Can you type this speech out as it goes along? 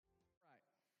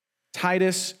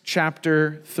Titus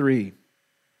chapter 3.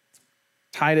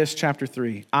 Titus chapter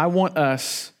 3. I want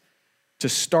us to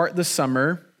start the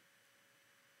summer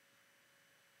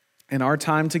in our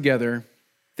time together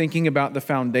thinking about the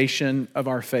foundation of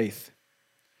our faith.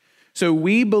 So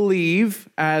we believe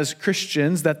as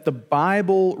Christians that the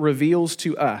Bible reveals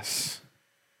to us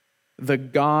the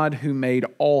God who made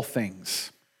all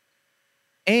things.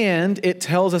 And it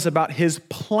tells us about his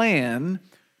plan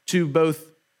to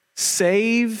both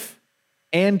save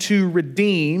and to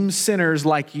redeem sinners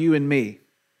like you and me.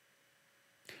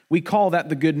 We call that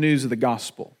the good news of the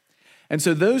gospel. And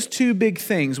so those two big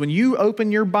things, when you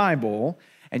open your Bible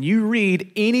and you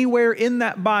read anywhere in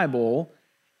that Bible,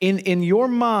 in your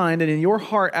mind and in your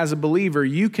heart as a believer,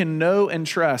 you can know and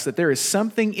trust that there is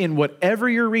something in whatever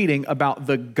you're reading about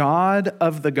the God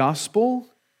of the gospel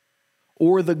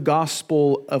or the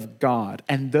gospel of God.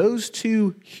 And those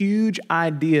two huge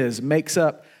ideas makes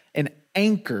up an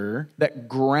anchor that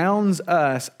grounds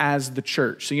us as the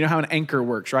church. So you know how an anchor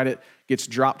works, right? It gets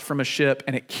dropped from a ship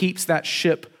and it keeps that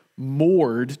ship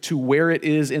moored to where it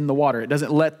is in the water. It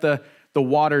doesn't let the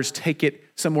waters take it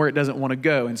somewhere it doesn't want to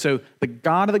go. And so the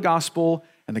God of the gospel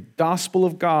and the gospel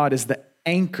of God is the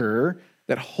anchor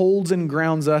that holds and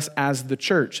grounds us as the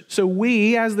church. So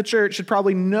we as the church should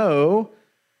probably know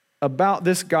about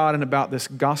this God and about this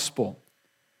gospel.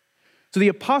 So the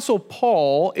Apostle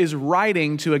Paul is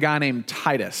writing to a guy named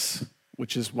Titus,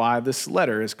 which is why this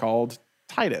letter is called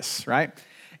Titus, right?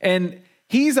 And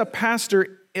he's a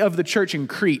pastor of the church in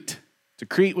Crete. So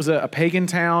Crete was a pagan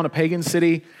town, a pagan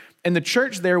city, and the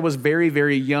church there was very,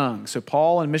 very young. So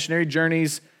Paul on missionary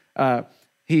journeys,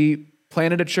 he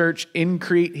planted a church in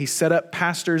Crete. He set up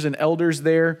pastors and elders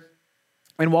there.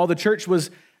 And while the church was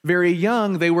very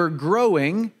young, they were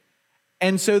growing,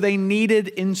 and so they needed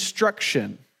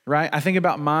instruction, right? I think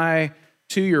about my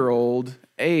 2-year-old,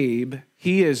 Abe.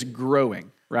 He is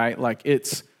growing, right? Like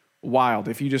it's wild.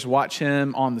 If you just watch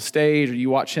him on the stage or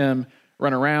you watch him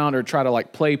run around or try to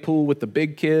like play pool with the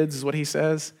big kids is what he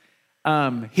says.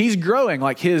 He's growing,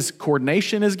 like his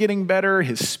coordination is getting better,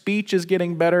 his speech is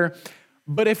getting better.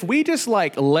 But if we just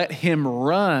like let him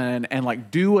run and like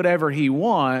do whatever he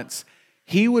wants,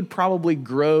 he would probably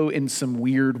grow in some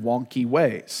weird, wonky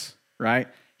ways, right?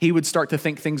 He would start to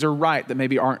think things are right that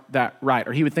maybe aren't that right.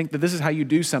 Or he would think that this is how you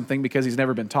do something because he's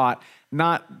never been taught,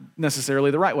 not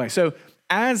necessarily the right way. So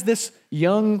as this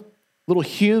young little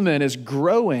human is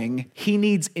growing, he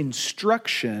needs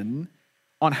instruction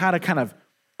on how to kind of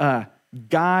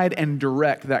guide and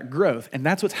direct that growth. And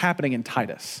that's what's happening in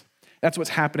Titus. That's what's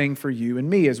happening for you and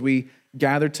me as we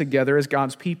gather together as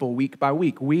God's people week by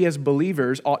week. We as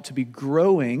believers ought to be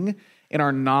growing in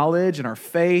our knowledge and our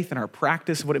faith and our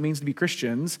practice of what it means to be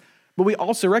Christians. But we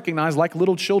also recognize, like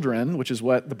little children, which is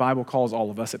what the Bible calls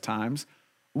all of us at times,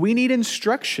 we need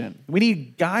instruction. We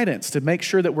need guidance to make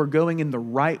sure that we're going in the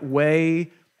right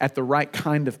way at the right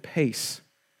kind of pace.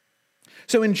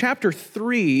 So in chapter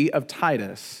 3 of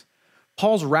Titus,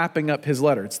 Paul's wrapping up his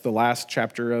letter. It's the last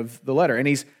chapter of the letter. And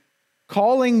he's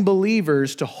calling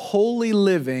believers to holy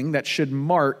living that should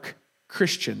mark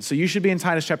Christians. So you should be in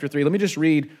Titus chapter 3. Let me just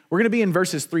read. We're going to be in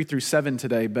verses 3 through 7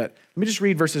 today, but let me just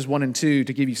read verses 1 and 2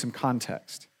 to give you some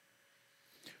context.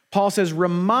 Paul says,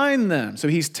 remind them. So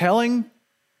he's telling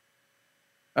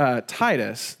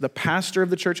Titus, the pastor of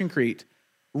the church in Crete,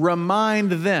 remind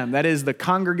them, that is the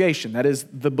congregation, that is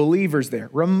the believers there,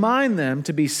 remind them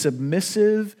to be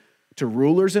submissive to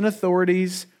rulers and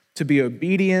authorities, to be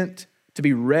obedient, to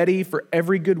be ready for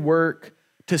every good work,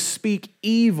 to speak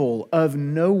evil of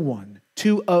no one,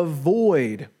 to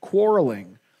avoid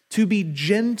quarreling, to be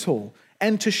gentle,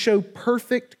 and to show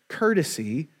perfect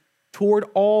courtesy toward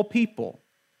all people.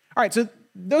 All right, so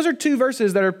those are two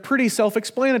verses that are pretty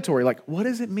self-explanatory. Like, what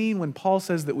does it mean when Paul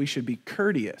says that we should be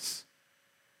courteous?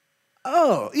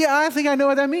 Oh, yeah, I think I know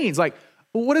what that means. Like,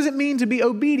 well, what does it mean to be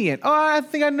obedient? Oh, I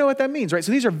think I know what that means, right?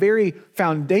 So these are very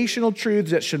foundational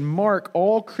truths that should mark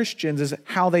all Christians as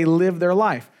how they live their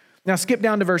life. Now, skip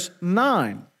down to verse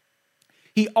 9.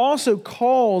 He also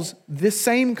calls this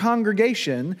same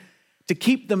congregation to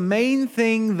keep the main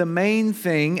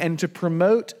thing, and to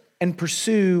promote and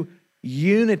pursue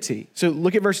unity. So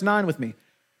look at verse 9 with me.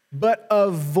 But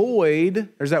avoid,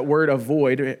 there's that word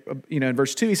avoid, in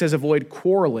verse 2 he says avoid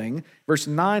quarreling. Verse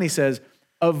 9 he says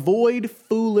avoid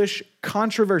foolish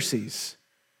controversies,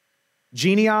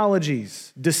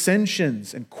 genealogies,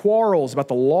 dissensions, and quarrels about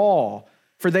the law,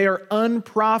 for they are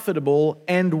unprofitable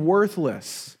and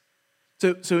worthless.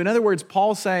 So in other words,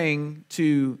 Paul's saying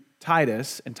to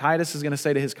Titus, and Titus is going to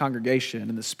say to his congregation,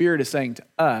 and the Spirit is saying to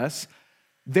us,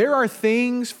 there are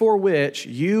things for which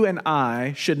you and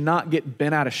I should not get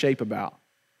bent out of shape about.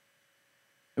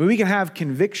 I mean, we can have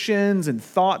convictions and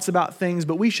thoughts about things,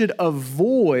 but we should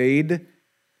avoid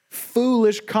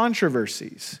foolish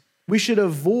controversies. We should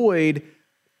avoid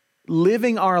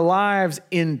living our lives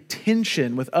in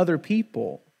tension with other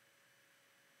people,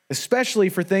 especially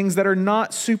for things that are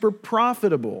not super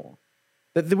profitable,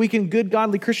 that we can, good,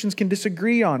 godly Christians can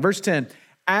disagree on. Verse 10,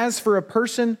 as for a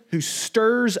person who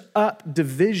stirs up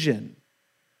division,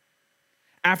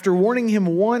 after warning him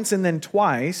once and then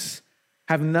twice,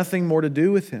 have nothing more to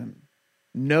do with him,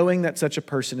 knowing that such a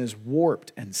person is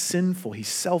warped and sinful. He's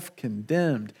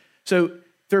self-condemned. So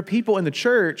there are people in the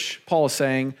church, Paul is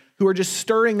saying, who are just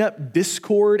stirring up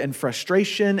discord and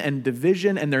frustration and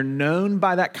division, and they're known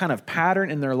by that kind of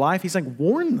pattern in their life. He's like,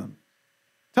 warn them.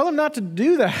 Tell them not to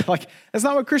do that. Like, that's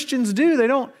not what Christians do. They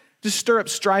don't just stir up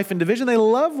strife and division. They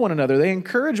love one another. They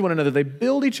encourage one another. They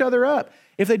build each other up.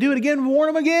 If they do it again, warn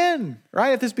them again,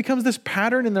 right? If this becomes this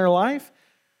pattern in their life.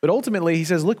 But ultimately, he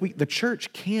says, look, the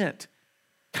church can't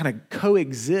kind of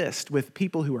coexist with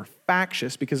people who are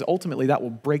factious, because ultimately that will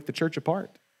break the church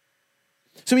apart.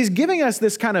 So he's giving us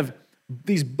this kind of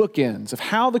these bookends of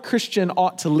how the Christian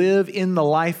ought to live in the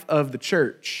life of the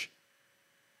church.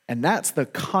 And that's the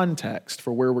context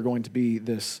for where we're going to be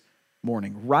this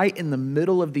morning. Right in the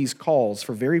middle of these calls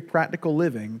for very practical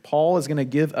living, Paul is going to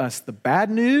give us the bad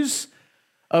news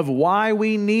of why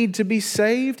we need to be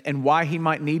saved and why he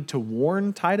might need to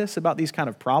warn Titus about these kind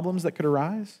of problems that could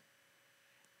arise,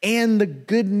 and the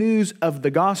good news of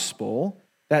the gospel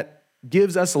that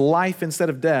gives us life instead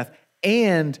of death,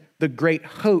 and the great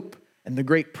hope and the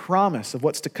great promise of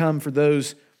what's to come for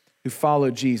those who follow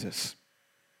Jesus.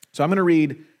 So I'm going to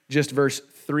read just verse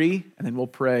 3, and then we'll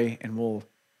pray and we'll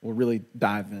really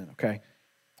dive in, okay?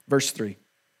 Verse 3.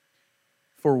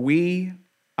 For we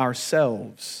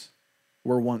ourselves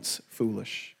were once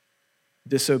foolish,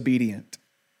 disobedient,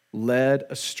 led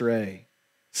astray,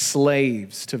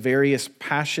 slaves to various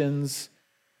passions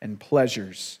and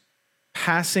pleasures,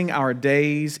 passing our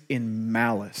days in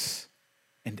malice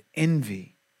and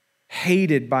envy,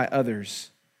 hated by others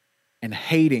and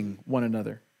hating one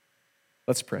another.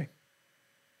 Let's pray.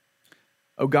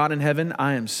 Oh God in heaven,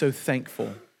 I am so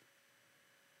thankful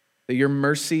that your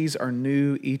mercies are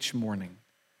new each morning.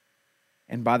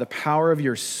 And by the power of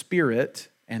your Spirit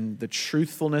and the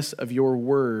truthfulness of your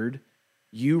word,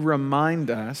 you remind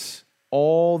us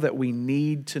all that we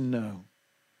need to know.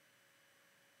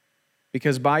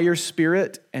 Because by your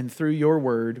Spirit and through your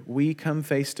word, we come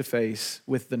face to face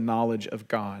with the knowledge of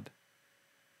God.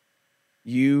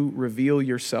 You reveal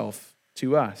yourself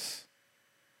to us.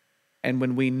 And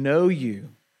when we know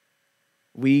you,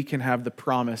 we can have the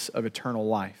promise of eternal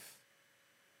life.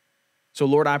 So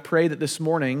Lord, I pray that this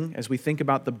morning, as we think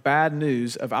about the bad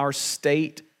news of our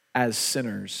state as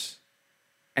sinners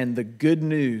and the good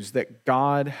news that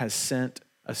God has sent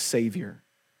a Savior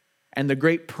and the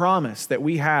great promise that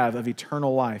we have of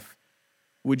eternal life,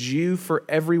 would you, for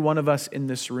every one of us in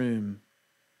this room,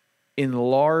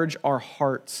 enlarge our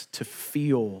hearts to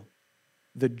feel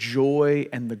the joy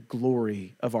and the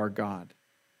glory of our God?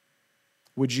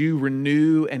 Would you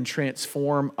renew and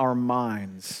transform our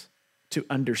minds to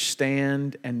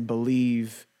understand and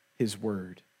believe his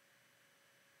word?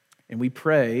 And we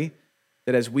pray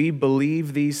that as we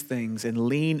believe these things and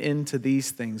lean into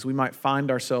these things, we might find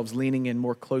ourselves leaning in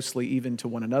more closely even to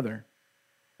one another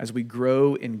as we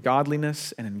grow in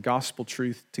godliness and in gospel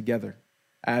truth together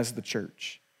as the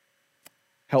church.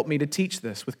 Help me to teach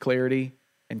this with clarity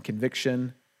and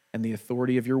conviction and the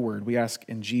authority of your word. We ask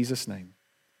in Jesus' name,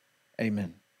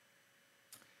 amen.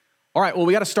 All right, well,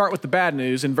 we got to start with the bad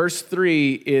news, and verse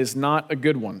 3 is not a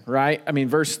good one, right? I mean,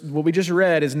 what we just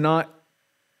read is not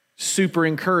super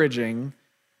encouraging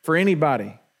for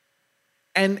anybody.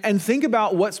 And think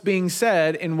about what's being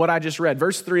said in what I just read.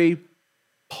 Verse 3,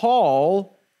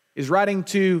 Paul is writing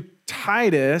to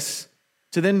Titus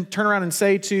to then turn around and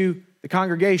say to the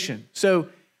congregation. So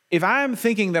if I'm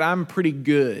thinking that I'm pretty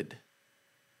good,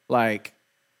 like,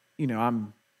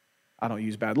 I don't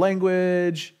use bad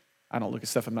language, I don't look at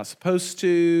stuff I'm not supposed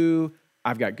to,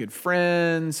 I've got good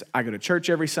friends, I go to church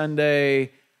every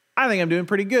Sunday, I think I'm doing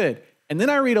pretty good. And then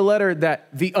I read a letter that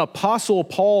the Apostle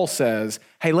Paul says,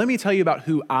 hey, let me tell you about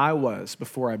who I was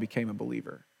before I became a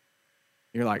believer.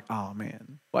 You're like, oh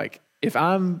man, like if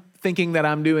I'm thinking that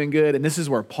I'm doing good and this is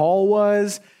where Paul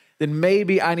was, then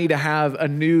maybe I need to have a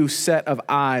new set of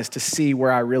eyes to see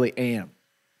where I really am.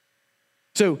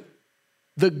 So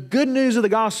the good news of the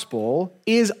gospel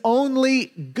is only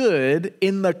good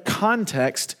in the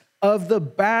context of the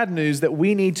bad news that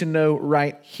we need to know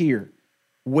right here,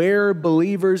 where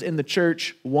believers in the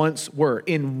church once were.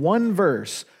 In one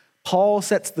verse, Paul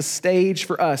sets the stage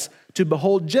for us to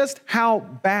behold just how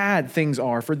bad things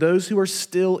are for those who are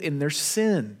still in their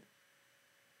sin.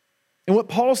 And what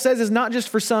Paul says is not just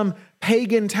for some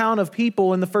pagan town of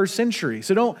people in the first century.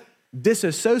 So don't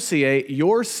disassociate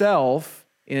yourself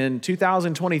in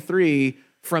 2023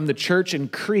 from the church in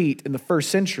Crete in the first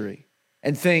century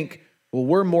and think, well,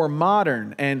 we're more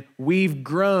modern and we've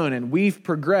grown and we've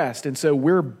progressed and so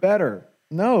we're better.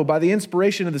 No, by the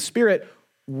inspiration of the Spirit,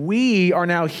 we are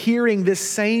now hearing this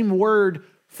same word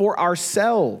for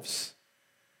ourselves.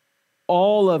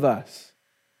 All of us,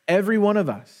 every one of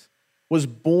us, was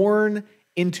born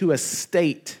into a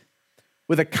state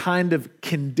with a kind of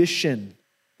condition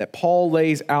that Paul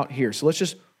lays out here. So let's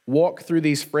just walk through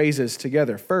these phrases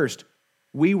together. First,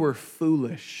 we were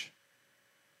foolish.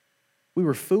 We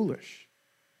were foolish.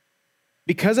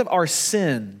 Because of our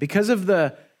sin, because of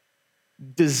the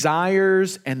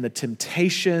desires and the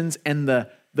temptations and the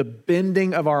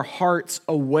bending of our hearts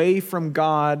away from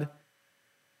God,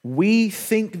 we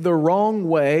think the wrong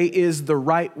way is the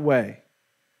right way.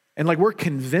 And we're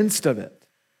convinced of it.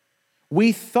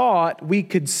 We thought we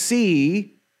could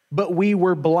see, but we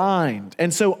were blind.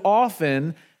 And so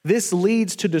often this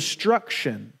leads to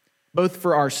destruction, both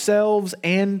for ourselves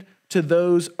and to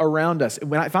those around us.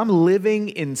 If I'm living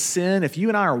in sin, if you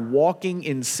and I are walking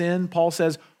in sin, Paul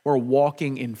says we're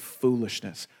walking in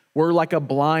foolishness. We're like a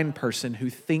blind person who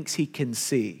thinks he can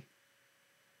see.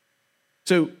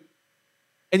 And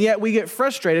yet we get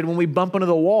frustrated when we bump into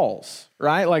the walls,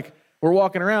 right? We're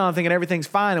walking around thinking everything's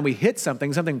fine and we hit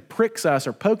something pricks us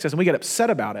or pokes us and we get upset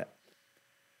about it.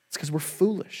 It's because we're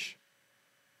foolish.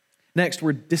 Next,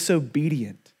 we're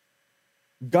disobedient.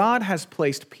 God has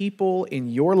placed people in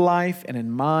your life and in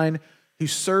mine who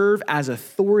serve as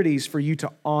authorities for you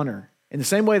to honor. In the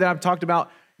same way that I've talked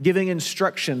about giving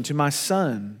instruction to my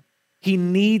son, he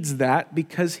needs that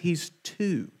because he's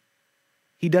 2.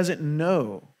 He doesn't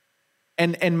know.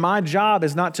 And my job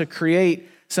is not to create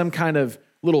some kind of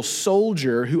little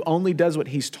soldier who only does what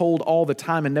he's told all the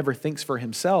time and never thinks for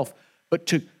himself, but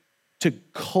to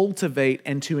cultivate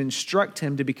and to instruct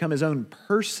him to become his own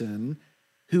person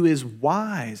who is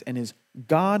wise and is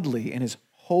godly and is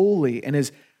holy and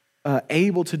is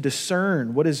able to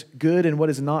discern what is good and what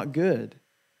is not good.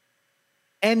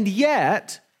 And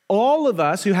yet, all of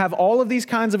us who have all of these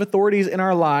kinds of authorities in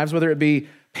our lives, whether it be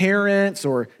parents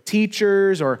or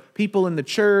teachers or people in the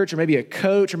church or maybe a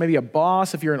coach or maybe a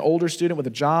boss if you're an older student with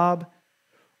a job,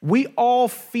 we all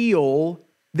feel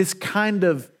this kind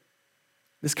of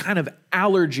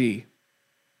allergy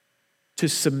to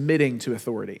submitting to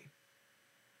authority.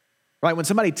 Right? When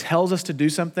somebody tells us to do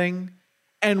something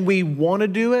and we want to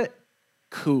do it,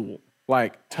 cool.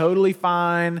 Totally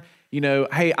fine.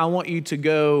 Hey, I want you to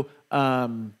go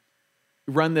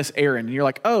run this errand. And you're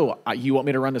like, oh, you want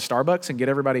me to run to Starbucks and get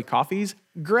everybody coffees?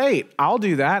 Great. I'll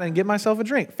do that and get myself a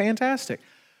drink. Fantastic.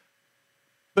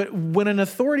 But when an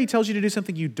authority tells you to do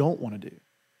something you don't want to do,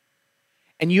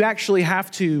 and you actually have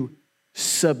to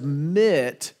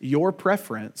submit your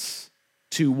preference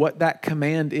to what that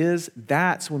command is,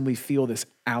 that's when we feel this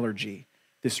allergy,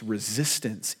 this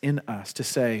resistance in us to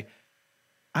say,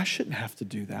 I shouldn't have to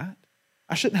do that.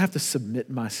 I shouldn't have to submit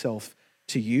myself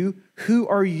to you. Who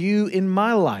are you in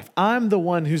my life? I'm the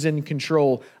one who's in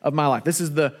control of my life. This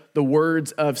is the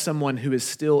words of someone who is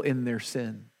still in their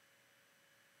sin.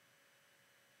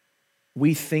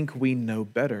 We think we know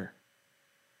better,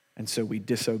 and so we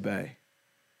disobey.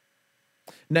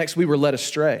 Next, we were led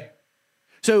astray.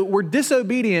 So we're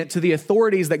disobedient to the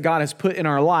authorities that God has put in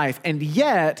our life, and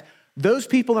yet those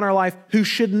people in our life who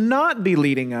should not be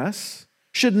leading us,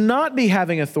 should not be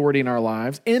having authority in our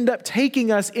lives, end up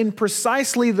taking us in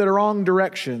precisely the wrong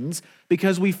directions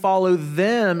because we follow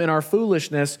them in our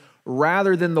foolishness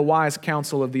rather than the wise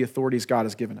counsel of the authorities God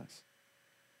has given us.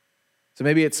 So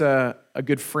maybe it's a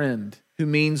good friend who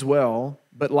means well,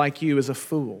 but like you is a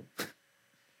fool.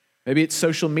 Maybe it's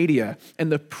social media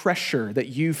and the pressure that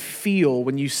you feel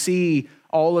when you see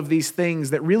all of these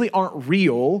things that really aren't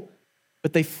real,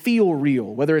 but they feel real,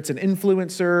 whether it's an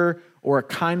influencer or a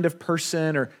kind of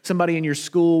person or somebody in your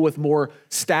school with more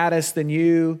status than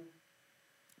you.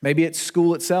 Maybe it's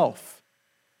school itself.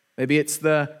 Maybe it's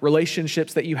the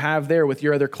relationships that you have there with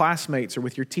your other classmates or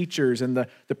with your teachers and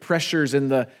the pressures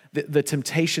and the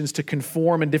temptations to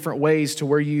conform in different ways to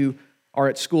where you are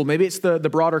at school. Maybe it's the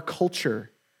broader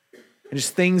culture and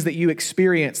just things that you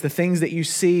experience, the things that you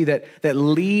see that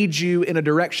lead you in a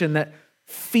direction that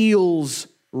feels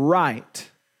right,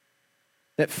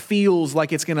 that feels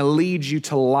like it's going to lead you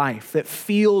to life, that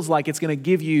feels like it's going to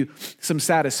give you some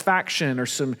satisfaction or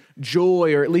some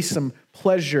joy or at least some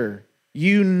pleasure.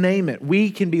 You name it.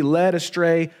 We can be led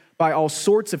astray by all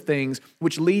sorts of things,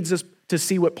 which leads us to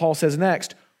see what Paul says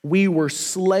next. We were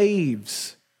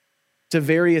slaves to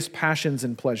various passions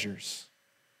and pleasures.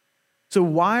 So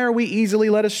why are we easily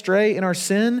led astray in our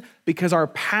sin? Because our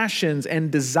passions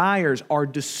and desires are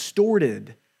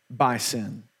distorted by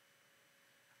sin.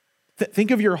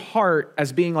 Think of your heart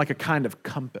as being like a kind of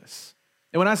compass.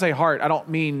 And when I say heart, I don't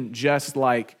mean just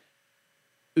like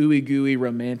ooey gooey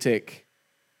romantic,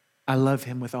 I love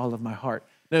him with all of my heart.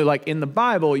 No, like in the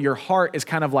Bible, your heart is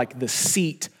kind of like the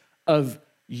seat of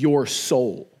your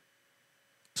soul.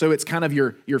 So it's kind of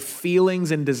your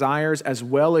feelings and desires as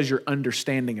well as your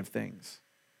understanding of things.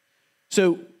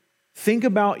 So think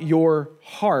about your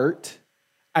heart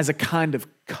as a kind of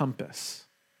compass,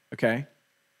 okay?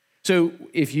 So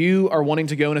if you are wanting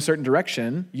to go in a certain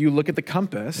direction, you look at the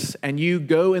compass and you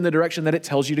go in the direction that it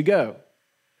tells you to go.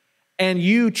 And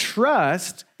you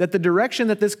trust that the direction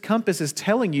that this compass is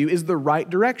telling you is the right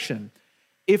direction.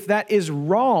 If that is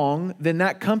wrong, then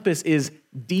that compass is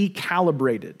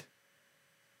decalibrated.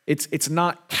 It's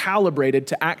not calibrated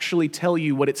to actually tell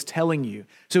you what it's telling you.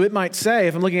 So it might say,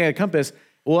 if I'm looking at a compass,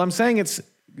 well, I'm saying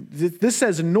this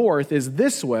says north is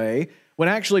this way, when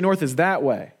actually north is that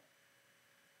way.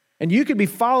 And you could be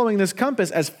following this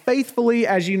compass as faithfully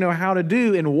as you know how to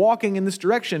do in walking in this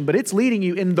direction, but it's leading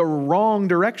you in the wrong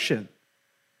direction.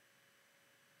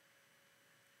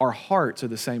 Our hearts are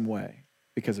the same way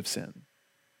because of sin.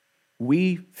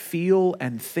 We feel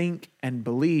and think and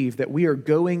believe that we are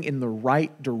going in the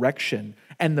right direction,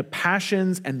 and the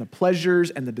passions and the pleasures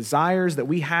and the desires that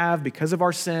we have because of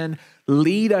our sin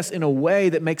lead us in a way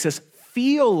that makes us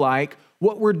feel like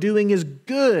what we're doing is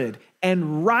good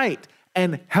and right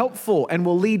and helpful and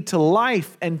will lead to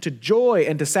life and to joy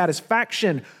and to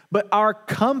satisfaction, but our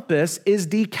compass is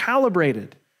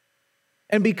decalibrated.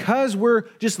 And because we're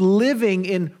just living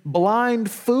in blind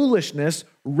foolishness,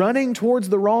 running towards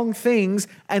the wrong things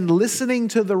and listening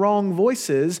to the wrong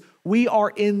voices, we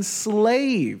are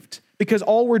enslaved because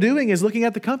all we're doing is looking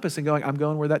at the compass and going, I'm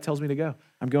going where that tells me to go.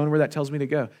 I'm going where that tells me to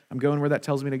go. I'm going where that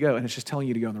tells me to go. And it's just telling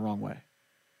you to go in the wrong way.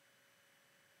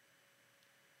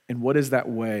 And what is that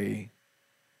way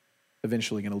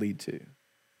eventually going to lead to?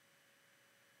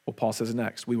 Well, Paul says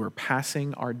next, we were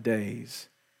passing our days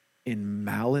in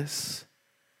malice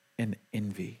and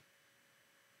envy.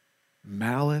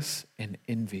 Malice and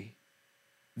envy.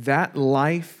 That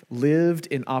life lived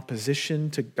in opposition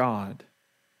to God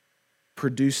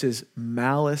produces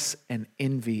malice and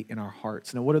envy in our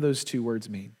hearts. Now, what do those two words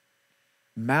mean?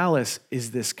 Malice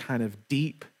is this kind of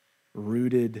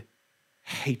deep-rooted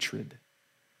hatred.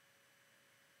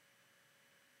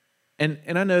 And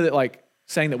I know that like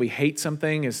saying that we hate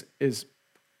something is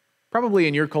probably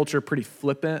in your culture pretty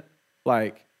flippant,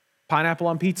 like pineapple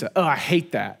on pizza. Oh, I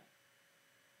hate that.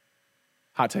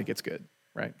 Hot take, it's good,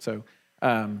 right? So,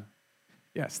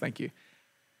 yes, thank you.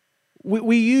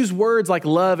 We use words like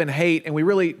love and hate, and we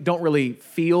really don't really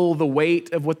feel the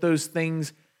weight of what those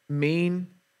things mean.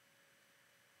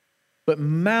 But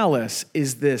malice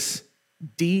is this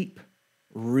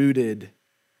deep-rooted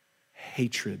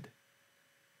hatred.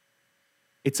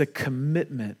 It's a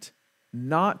commitment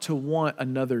not to want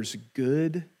another's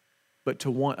good, but to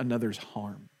want another's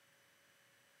harm.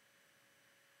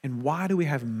 And why do we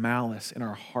have malice in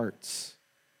our hearts?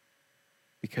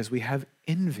 Because we have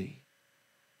envy.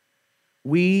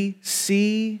 We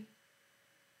see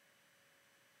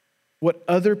what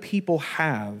other people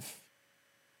have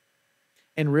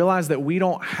and realize that we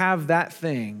don't have that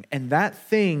thing, and that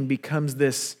thing becomes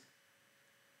this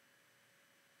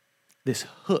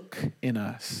hook in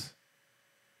us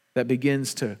that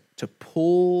begins to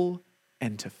pull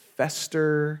and to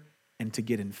fester and to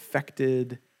get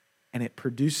infected. And it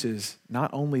produces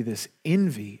not only this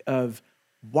envy of,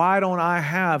 why don't I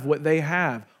have what they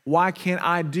have? Why can't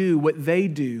I do what they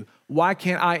do? Why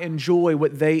can't I enjoy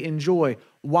what they enjoy?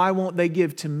 Why won't they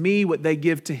give to me what they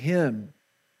give to him?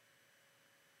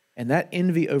 And that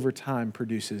envy over time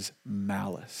produces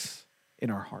malice in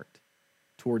our heart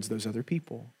towards those other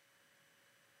people.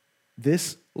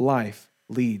 This life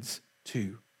leads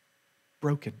to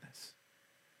brokenness.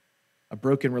 A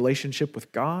broken relationship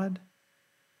with God,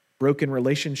 broken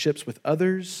relationships with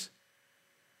others,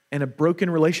 and a broken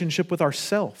relationship with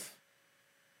ourselves.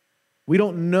 We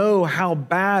don't know how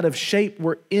bad of shape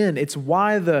we're in. It's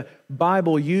why the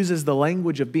Bible uses the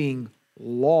language of being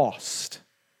lost.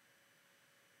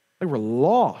 Like we're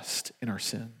lost in our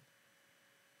sin.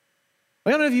 I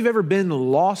don't know if you've ever been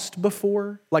lost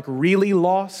before, like really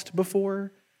lost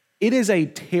before. It is a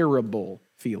terrible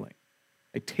feeling,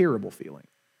 a terrible feeling.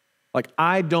 Like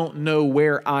I don't know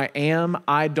where I am.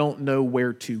 I don't know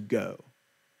where to go.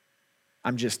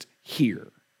 I'm just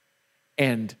here.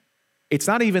 And It's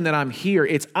not even that I'm here.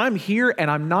 It's I'm here and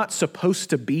I'm not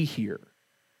supposed to be here.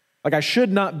 Like I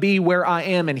should not be where I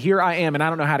am, and here I am, and I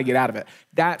don't know how to get out of it.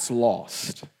 That's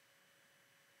lost.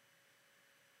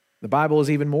 The Bible is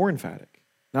even more emphatic.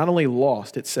 Not only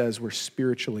lost, it says we're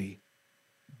spiritually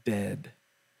dead.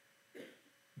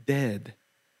 Dead.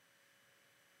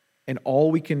 And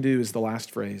all we can do is the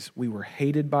last phrase, we were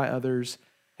hated by others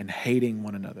and hating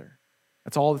one another.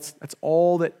 That's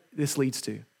all that this leads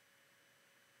to.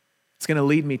 It's going to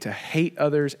lead me to hate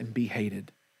others and be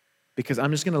hated because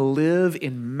I'm just going to live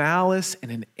in malice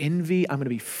and in envy. I'm going to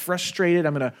be frustrated.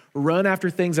 I'm going to run after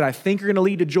things that I think are going to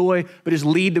lead to joy, but just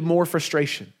lead to more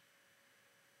frustration.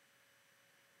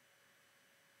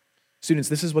 Students,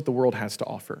 this is what the world has to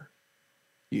offer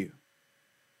you.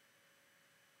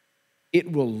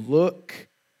 It will look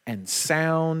and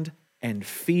sound and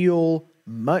feel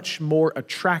much more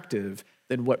attractive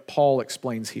than what Paul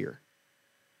explains here.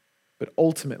 But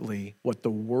ultimately, what the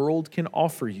world can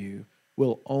offer you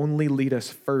will only lead us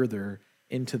further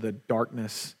into the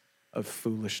darkness of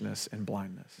foolishness and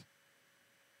blindness.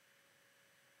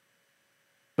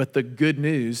 But the good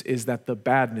news is that the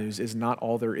bad news is not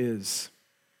all there is.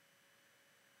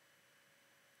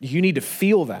 You need to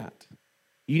feel that.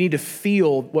 You need to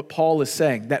feel what Paul is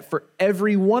saying, that for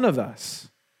every one of us,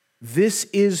 this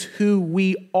is who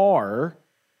we are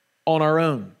on our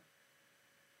own.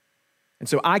 And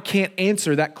so I can't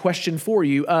answer that question for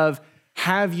you of,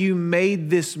 have you made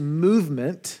this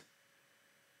movement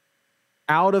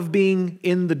out of being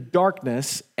in the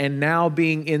darkness and now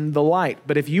being in the light?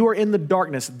 But if you are in the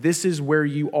darkness, this is where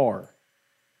you are.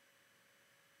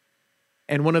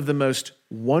 And one of the most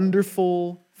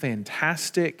wonderful,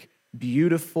 fantastic,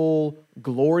 beautiful,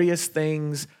 glorious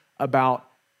things about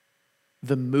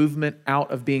the movement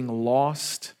out of being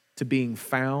lost to being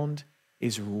found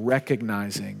is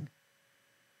recognizing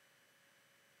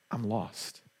I'm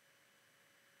lost.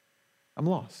 I'm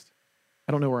lost.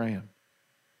 I don't know where I am.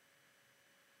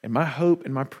 And my hope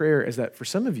and my prayer is that for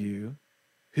some of you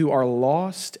who are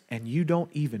lost and you don't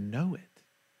even know it,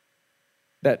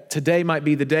 that today might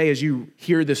be the day as you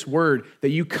hear this word that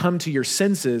you come to your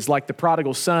senses like the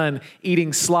prodigal son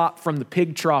eating slop from the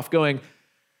pig trough going,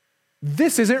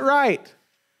 this isn't right.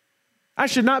 I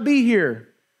should not be here.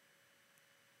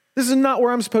 This is not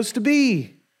where I'm supposed to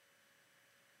be.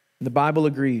 And the Bible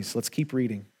agrees. Let's keep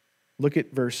reading. Look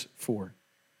at verse 4.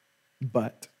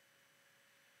 But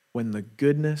when the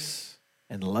goodness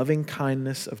and loving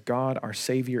kindness of God our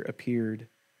Savior appeared,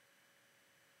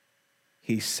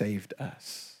 He saved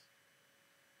us.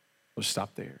 We'll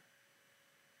stop there.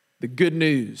 The good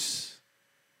news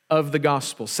of the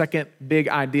gospel. Second big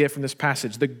idea from this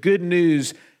passage. The good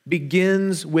news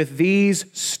begins with these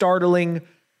startling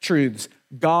truths.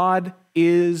 God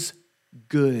is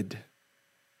good.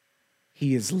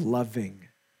 He is loving.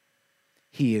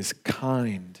 He is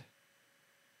kind.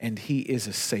 And He is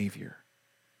a Savior.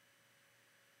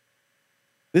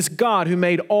 This God who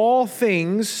made all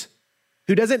things,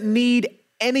 who doesn't need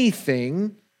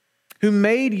anything, who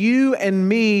made you and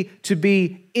me to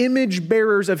be image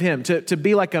bearers of Him, to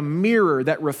be like a mirror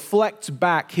that reflects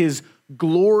back His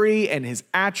glory and His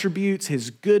attributes,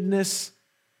 His goodness.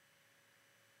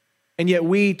 And yet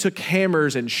we took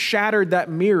hammers and shattered that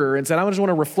mirror and said, I just want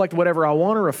to reflect whatever I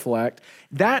want to reflect.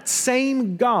 That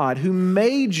same God who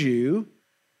made you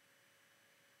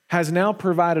has now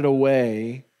provided a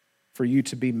way for you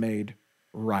to be made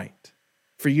right,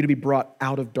 for you to be brought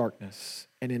out of darkness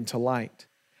and into light.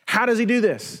 How does He do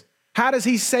this? How does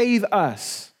He save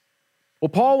us? Well,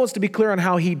 Paul wants to be clear on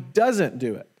how He doesn't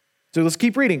do it. So let's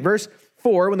keep reading. Verse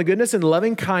 4, when the goodness and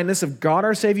loving kindness of God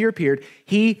our Savior appeared,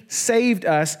 He saved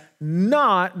us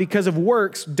not because of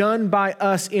works done by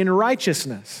us in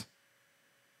righteousness.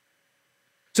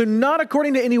 So not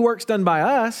according to any works done by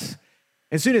us.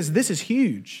 As soon as this is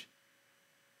huge.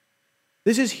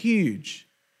 This is huge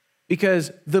because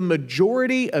the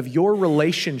majority of your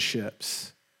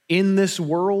relationships in this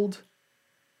world,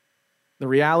 the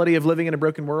reality of living in a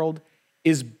broken world,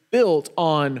 is built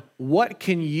on what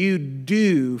can you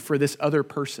do for this other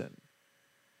person?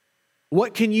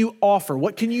 What can you offer?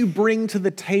 What can you bring to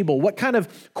the table? What kind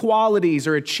of qualities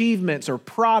or achievements or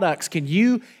products can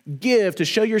you give to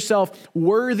show yourself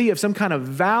worthy of some kind of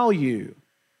value?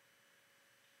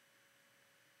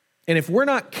 And if we're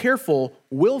not careful,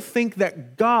 we'll think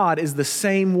that God is the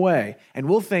same way. And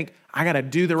we'll think, I got to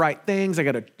do the right things. I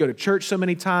got to go to church so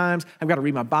many times. I've got to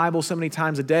read my Bible so many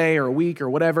times a day or a week or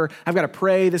whatever. I've got to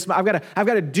pray this. I've got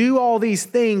to do all these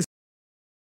things.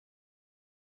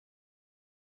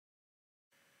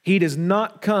 He does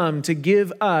not come to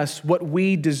give us what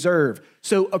we deserve.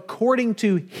 So according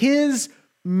to His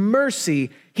mercy,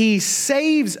 He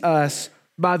saves us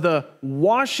by the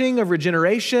washing of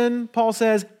regeneration, Paul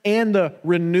says, and the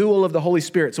renewal of the Holy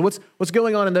Spirit. So what's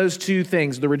going on in those two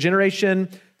things? The regeneration,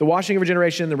 the washing of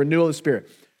regeneration, the renewal of the Spirit.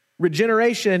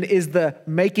 Regeneration is the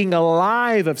making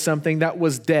alive of something that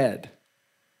was dead.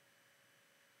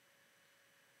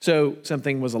 So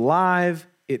something was alive,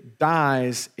 it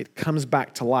dies, it comes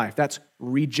back to life. That's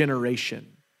regeneration.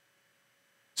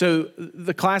 So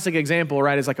the classic example,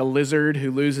 right, is like a lizard who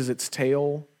loses its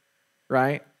tail,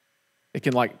 right? It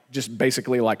can just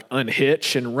basically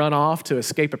unhitch and run off to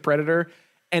escape a predator.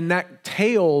 And that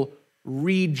tail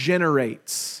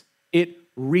regenerates. It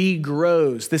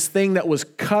regrows. This thing that was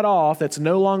cut off, that's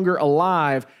no longer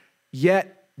alive,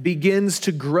 yet begins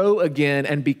to grow again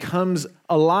and becomes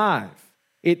alive.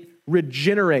 It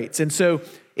regenerates. And so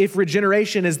if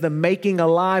regeneration is the making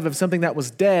alive of something that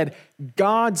was dead,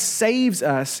 God saves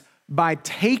us by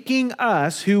taking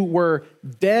us who were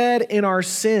dead in our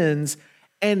sins,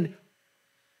 and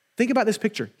think about this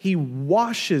picture. He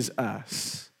washes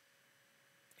us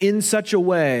in such a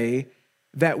way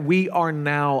that we are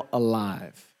now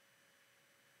alive.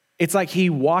 It's like he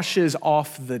washes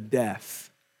off the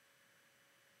death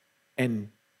and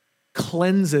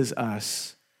cleanses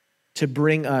us to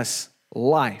bring us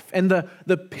life. And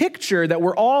the picture that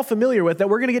we're all familiar with, that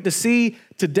we're going to get to see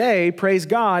today, praise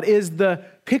God, is the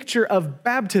picture of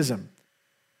baptism.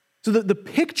 So the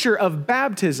picture of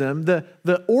baptism,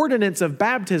 the ordinance of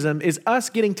baptism, is us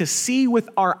getting to see with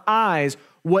our eyes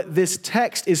what this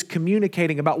text is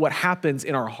communicating about what happens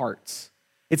in our hearts.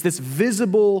 It's this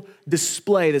visible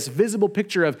display, this visible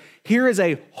picture of here is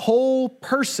a whole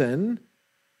person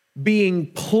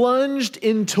being plunged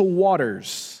into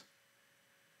waters,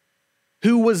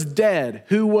 who was dead,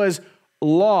 who was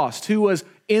lost, who was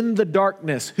in the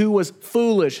darkness, who was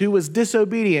foolish, who was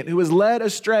disobedient, who was led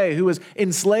astray, who was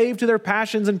enslaved to their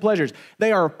passions and pleasures.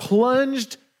 They are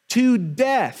plunged to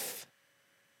death.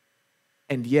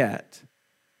 And yet,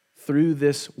 through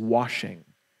this washing,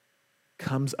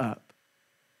 comes up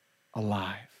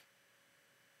alive.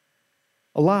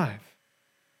 Alive.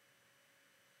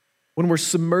 When we're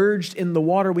submerged in the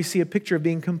water, we see a picture of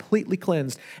being completely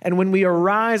cleansed. And when we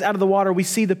arise out of the water, we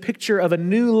see the picture of a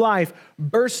new life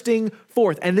bursting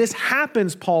forth. And this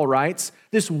happens, Paul writes,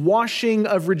 this washing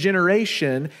of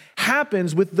regeneration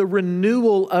happens with the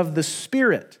renewal of the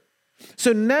Spirit.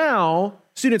 So now,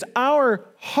 students, our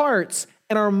hearts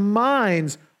and our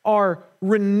minds are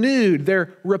renewed,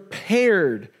 they're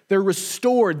repaired, they're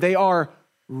restored, they are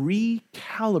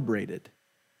recalibrated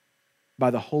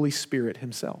by the Holy Spirit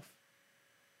himself.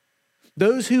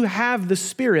 Those who have the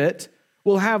Spirit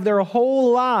will have their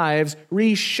whole lives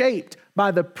reshaped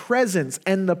by the presence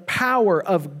and the power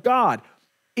of God.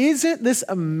 Isn't this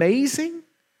amazing?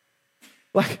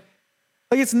 Like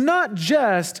it's not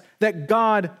just that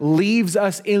God leaves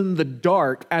us in the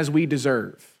dark as we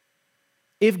deserve.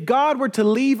 If God were to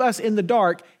leave us in the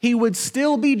dark, he would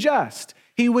still be just.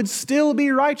 He would still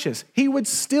be righteous. He would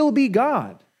still be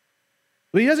God.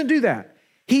 But he doesn't do that.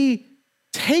 He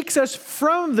takes us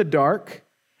from the dark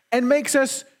and makes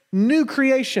us new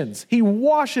creations. He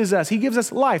washes us. He gives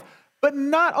us life. But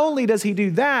not only does he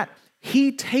do that,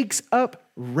 he takes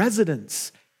up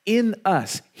residence in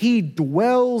us. He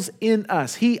dwells in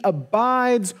us. He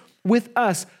abides with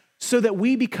us so that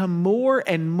we become more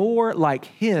and more like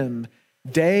him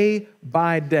day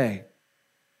by day.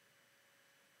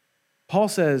 Paul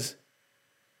says,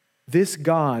 this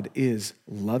God is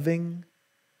loving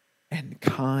and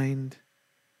kind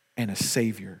and a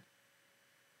Savior.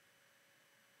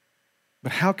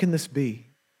 But how can this be?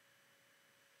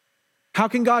 How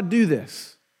can God do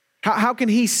this? How can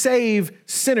he save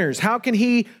sinners? How can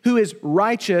he who is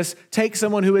righteous take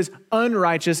someone who is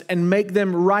unrighteous and make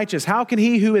them righteous? How can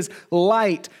he who is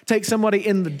light take somebody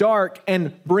in the dark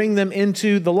and bring them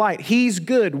into the light? He's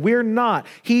good, we're not.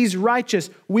 He's righteous,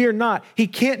 we're not. He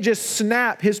can't just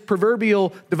snap his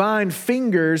proverbial divine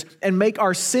fingers and make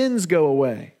our sins go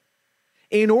away.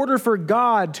 In order for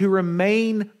God to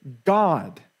remain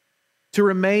God, to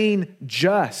remain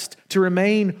just, to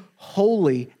remain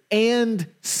holy, and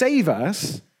save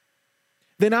us,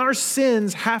 then our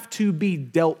sins have to be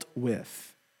dealt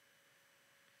with.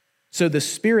 So the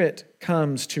Spirit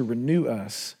comes to renew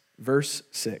us. Verse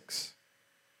 6.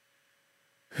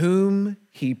 Whom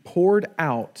he poured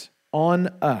out on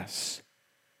us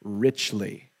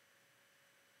richly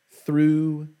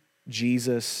through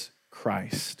Jesus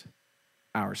Christ,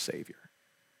 our Savior.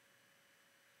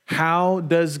 How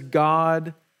does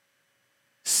God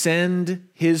send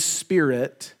his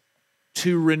Spirit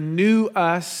to renew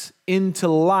us into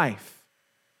life?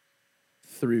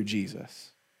 Through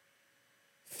Jesus.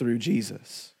 Through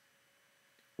Jesus.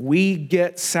 we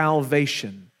get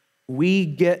salvation. We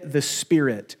get the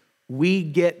Spirit. We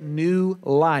get new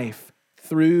life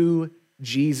through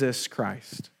Jesus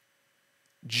Christ.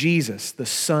 Jesus, the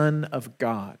Son of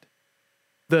God,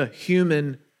 the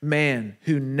human man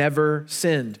who never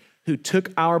sinned, who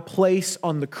took our place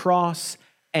on the cross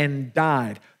and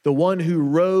died, the one who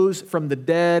rose from the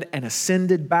dead and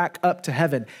ascended back up to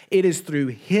heaven. It is through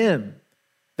him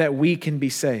that we can be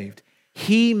saved.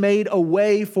 He made a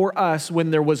way for us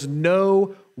when there was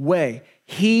no way.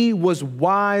 He was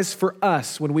wise for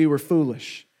us when we were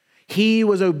foolish. He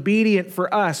was obedient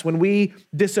for us when we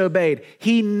disobeyed.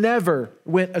 He never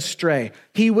went astray.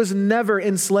 He was never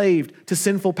enslaved to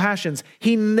sinful passions.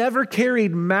 He never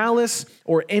carried malice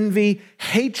or envy.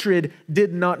 Hatred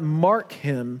did not mark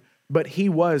him, but he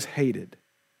was hated.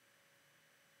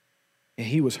 And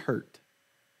he was hurt.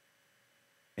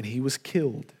 And he was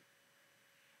killed.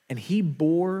 And he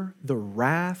bore the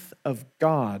wrath of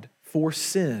God for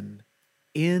sin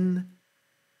in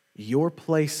your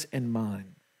place and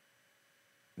mine.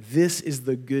 This is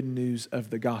the good news of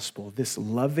the gospel. This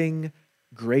loving,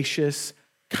 gracious,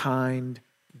 kind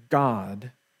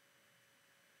God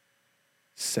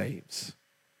saves.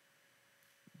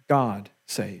 God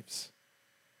saves.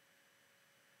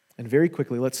 And very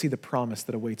quickly, let's see the promise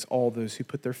that awaits all those who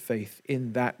put their faith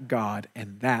in that God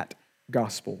and that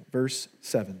gospel. Verse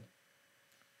 7.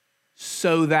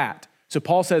 So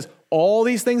Paul says, all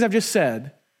these things I've just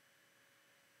said,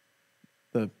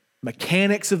 the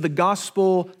mechanics of the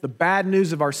gospel, the bad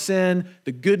news of our sin,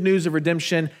 the good news of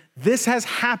redemption, this has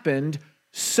happened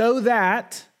so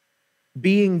that,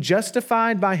 being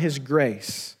justified by his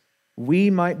grace, we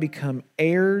might become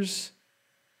heirs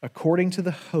according to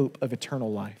the hope of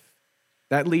eternal life.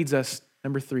 That leads us,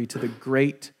 number 3, to the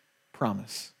great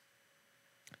promise.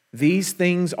 These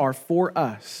things are for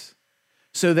us,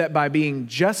 so that by being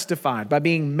justified, by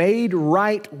being made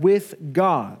right with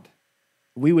God,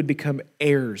 we would become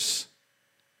heirs.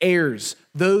 Heirs,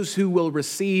 those who will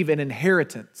receive an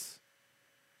inheritance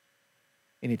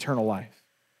in eternal life.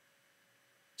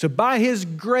 So by his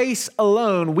grace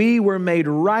alone, we were made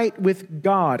right with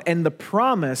God. And the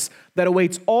promise that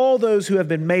awaits all those who have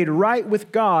been made right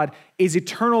with God is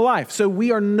eternal life. So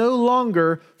we are no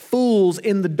longer fools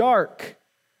in the dark.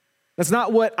 That's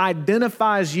not what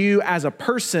identifies you as a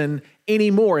person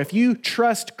anymore. If you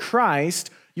trust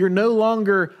Christ, you're no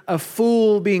longer a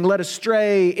fool being led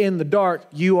astray in the dark.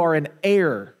 You are an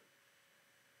heir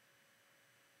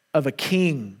of a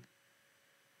king.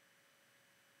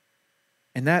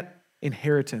 And that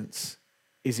inheritance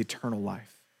is eternal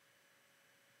life.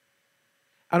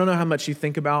 I don't know how much you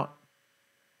think about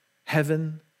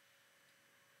heaven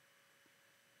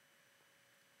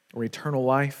or eternal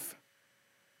life.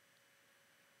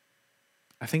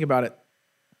 I think about it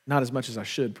not as much as I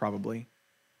should, probably.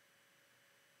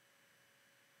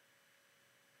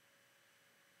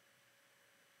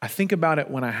 I think about it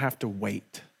when I have to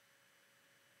wait.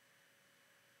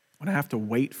 When I have to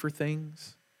wait for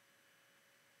things.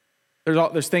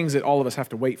 There's things that all of us have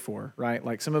to wait for, right?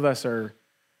 Like some of us are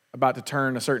about to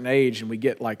turn a certain age and we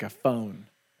get like a phone,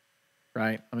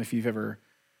 right? I mean, if you've ever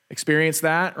experienced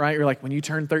that, right? You're like, when you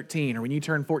turn 13 or when you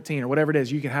turn 14 or whatever it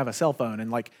is, you can have a cell phone. And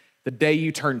like the day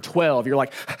you turn 12, you're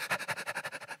like,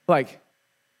 right?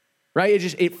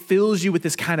 It fills you with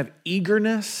this kind of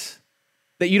eagerness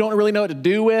that you don't really know what to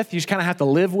do with. You just kind of have to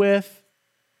live with.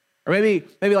 Or maybe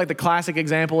like the classic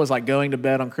example is like going to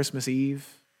bed on Christmas Eve,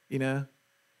 you know?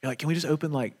 You're like, can we just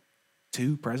open like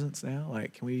 2 presents now?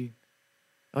 Like, can we?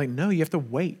 Like, no, you have to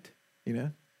wait, you know?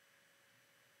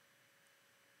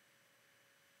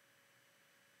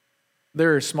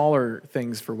 There are smaller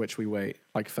things for which we wait,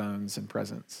 like phones and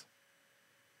presents.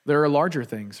 There are larger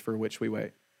things for which we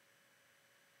wait,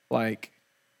 like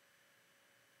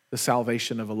the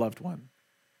salvation of a loved one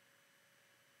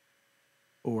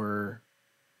or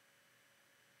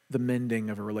the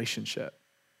mending of a relationship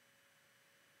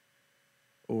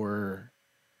or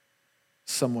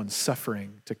someone's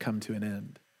suffering to come to an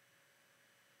end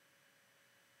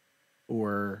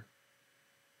or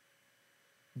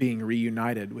being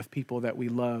reunited with people that we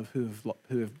love who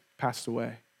have passed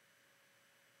away.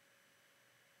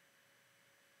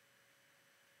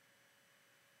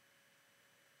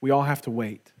 We all have to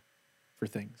wait for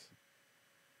things.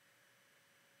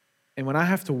 And when I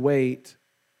have to wait,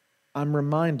 I'm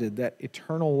reminded that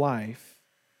eternal life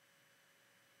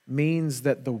means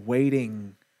that the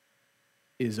waiting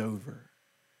is over.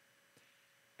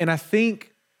 And I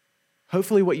think,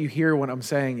 hopefully what you hear when I'm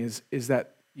saying is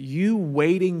that you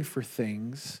waiting for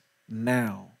things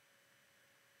now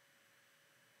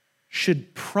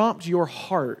should prompt your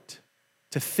heart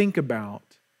to think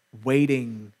about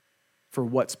waiting for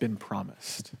what's been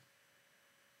promised.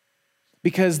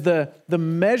 Because the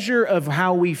measure of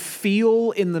how we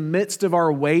feel in the midst of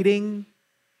our waiting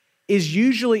is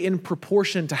usually in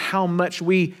proportion to how much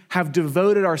we have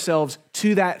devoted ourselves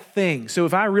to that thing. So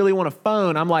if I really want a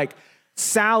phone, I'm like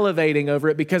salivating over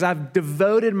it because I've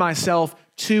devoted myself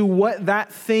to what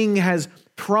that thing has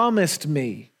promised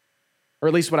me, or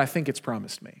at least what I think it's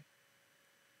promised me.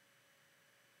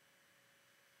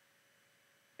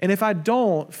 And if I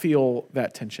don't feel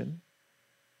that tension,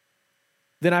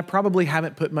 then I probably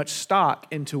haven't put much stock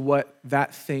into what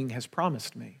that thing has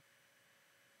promised me.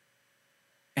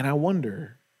 And I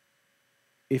wonder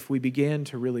if we began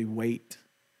to really wait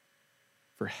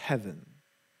for heaven,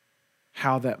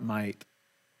 how that might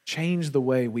change the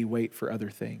way we wait for other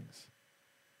things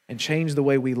and change the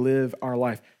way we live our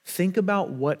life. Think about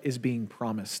what is being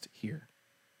promised here.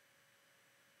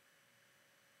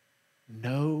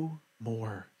 No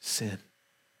more sin.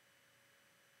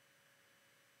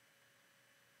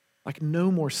 Like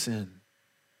no more sin.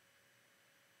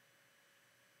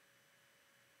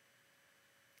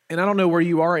 And I don't know where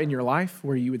you are in your life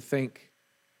where you would think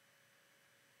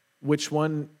which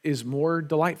one is more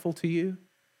delightful to you.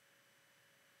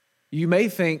 You may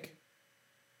think,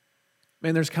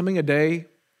 man, there's coming a day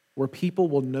where people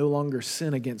will no longer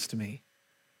sin against me.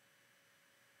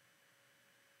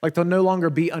 Like they'll no longer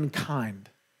be unkind.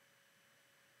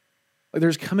 Like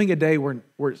there's coming a day where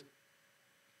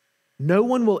no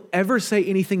one will ever say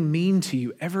anything mean to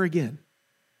you ever again.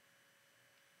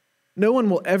 No one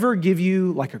will ever give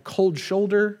you like a cold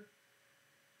shoulder.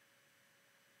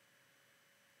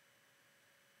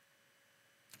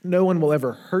 No one will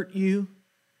ever hurt you.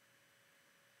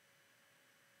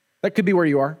 That could be where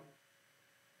you are.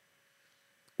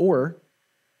 Or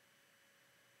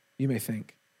you may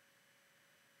think,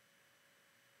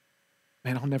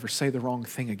 man, I'll never say the wrong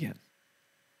thing again.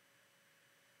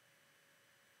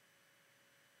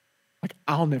 Like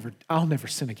I'll never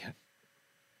sin again.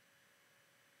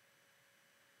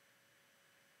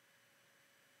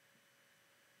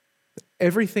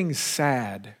 Everything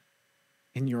sad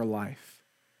in your life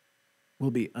will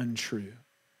be untrue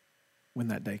when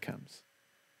that day comes.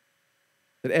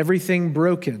 That everything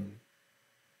broken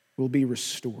will be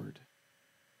restored.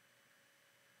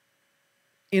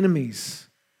 Enemies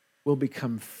will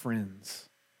become friends.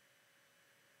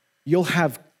 You'll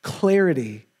have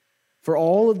clarity for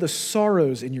all of the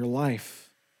sorrows in your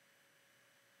life.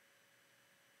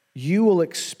 You will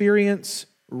experience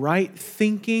right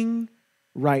thinking,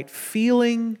 right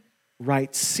feeling,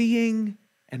 right seeing,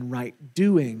 and right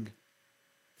doing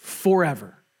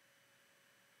forever.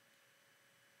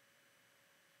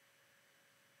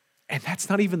 And that's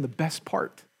not even the best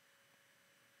part.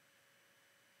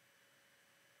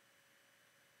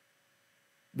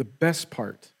 The best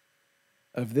part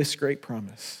of this great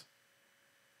promise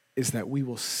is that we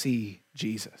will see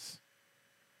Jesus.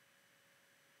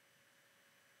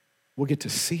 We'll get to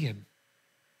see him.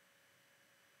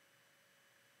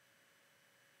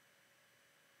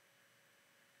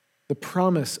 The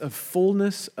promise of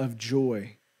fullness of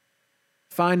joy,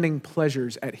 finding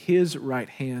pleasures at his right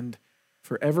hand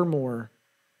forevermore,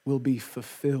 will be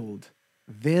fulfilled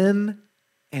then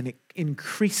and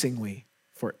increasingly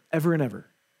forever and ever.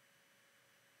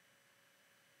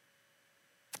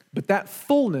 But that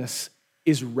fullness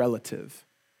is relative.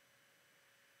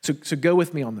 So go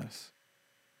with me on this.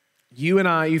 You and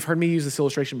I, you've heard me use this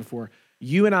illustration before.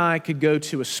 You and I could go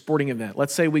to a sporting event.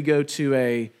 Let's say we go to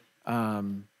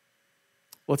a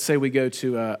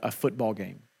football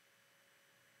game.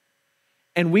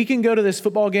 And we can go to this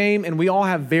football game and we all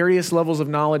have various levels of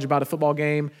knowledge about a football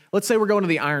game. Let's say we're going to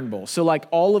the Iron Bowl. So like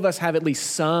all of us have at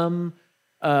least some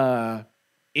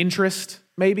interest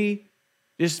maybe,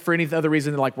 just for any other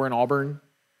reason than like we're in Auburn.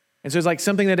 And so it's like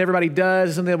something that everybody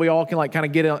does, something that we all can like kind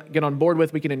of get on board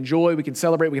with. We can enjoy, we can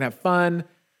celebrate, we can have fun,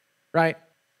 right?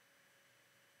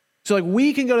 So like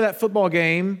we can go to that football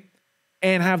game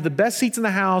and have the best seats in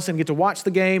the house and get to watch the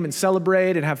game and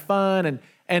celebrate and have fun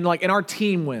and our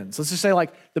team wins. Let's just say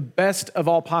like the best of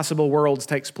all possible worlds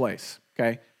takes place,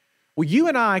 okay? Well, you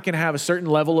and I can have a certain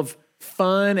level of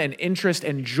fun and interest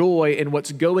and joy in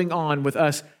what's going on with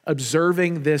us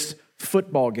observing this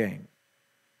football game.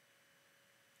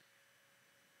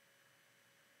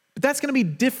 But that's going to be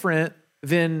different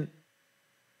than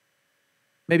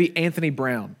maybe Anthony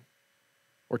Brown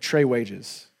or Trey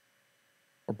Wages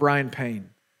or Brian Payne.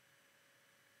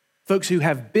 Folks who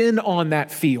have been on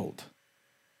that field,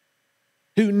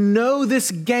 who know this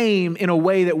game in a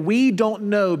way that we don't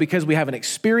know because we haven't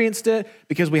experienced it,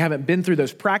 because we haven't been through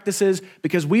those practices,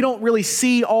 because we don't really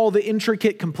see all the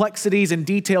intricate complexities and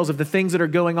details of the things that are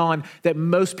going on that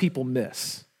most people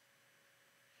miss.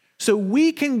 So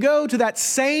we can go to that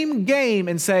same game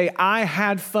and say, I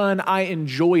had fun, I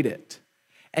enjoyed it.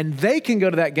 And they can go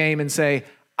to that game and say,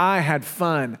 I had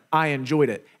fun, I enjoyed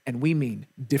it. And we mean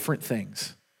different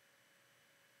things.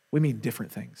 We mean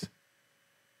different things.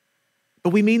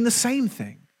 But we mean the same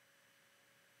thing.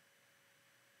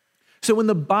 So when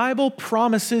the Bible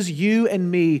promises you and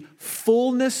me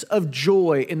fullness of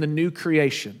joy in the new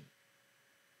creation,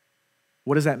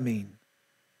 what does that mean?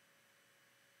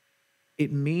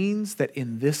 It means that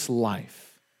in this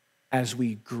life, as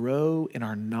we grow in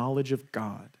our knowledge of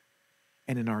God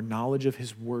and in our knowledge of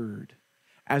His Word,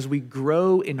 as we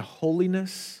grow in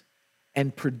holiness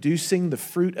and producing the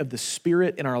fruit of the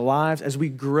Spirit in our lives, as we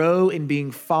grow in being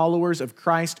followers of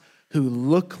Christ who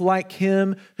look like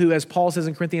Him, who, as Paul says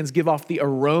in Corinthians, give off the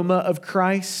aroma of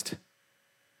Christ,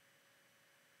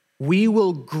 we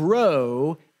will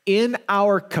grow in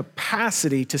our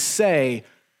capacity to say,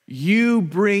 you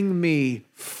bring me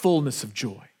fullness of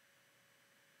joy.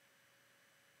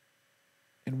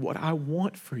 And what I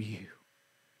want for you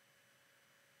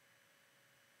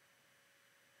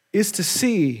is to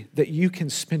see that you can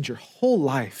spend your whole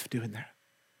life doing that.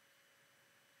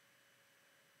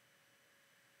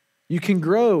 You can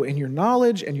grow in your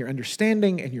knowledge and your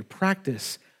understanding and your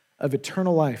practice of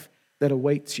eternal life that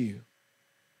awaits you.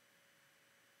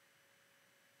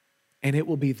 And it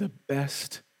will be the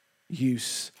best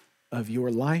use of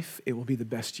your life. It will be the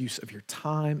best use of your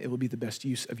time. It will be the best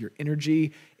use of your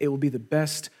energy. It will be the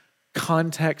best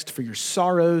context for your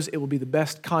sorrows. It will be the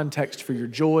best context for your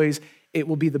joys. It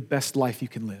will be the best life you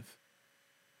can live.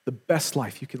 The best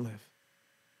life you can live.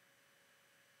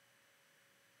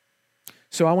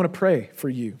 So I want to pray for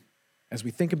you as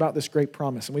we think about this great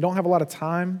promise. And we don't have a lot of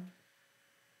time.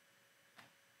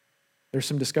 There's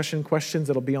some discussion questions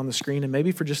that'll be on the screen. And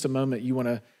maybe for just a moment, you want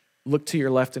to look to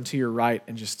your left and to your right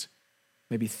and just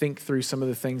maybe think through some of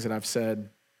the things that I've said.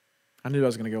 I knew I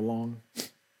was going to go long.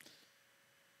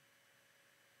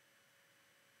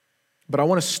 But I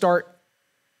want to start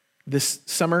this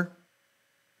summer,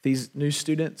 these new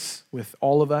students, with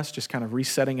all of us just kind of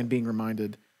resetting and being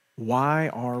reminded, why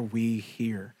are we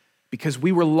here? Because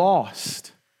we were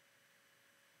lost.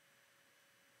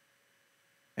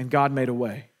 And God made a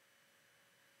way.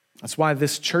 That's why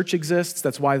this church exists.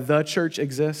 That's why the church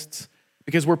exists.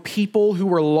 Because we're people who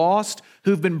were lost,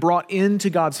 who've been brought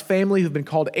into God's family, who've been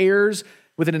called heirs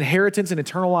with an inheritance and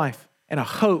eternal life and a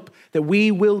hope that we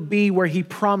will be where He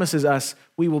promises us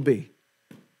we will be.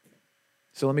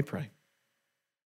 So let me pray.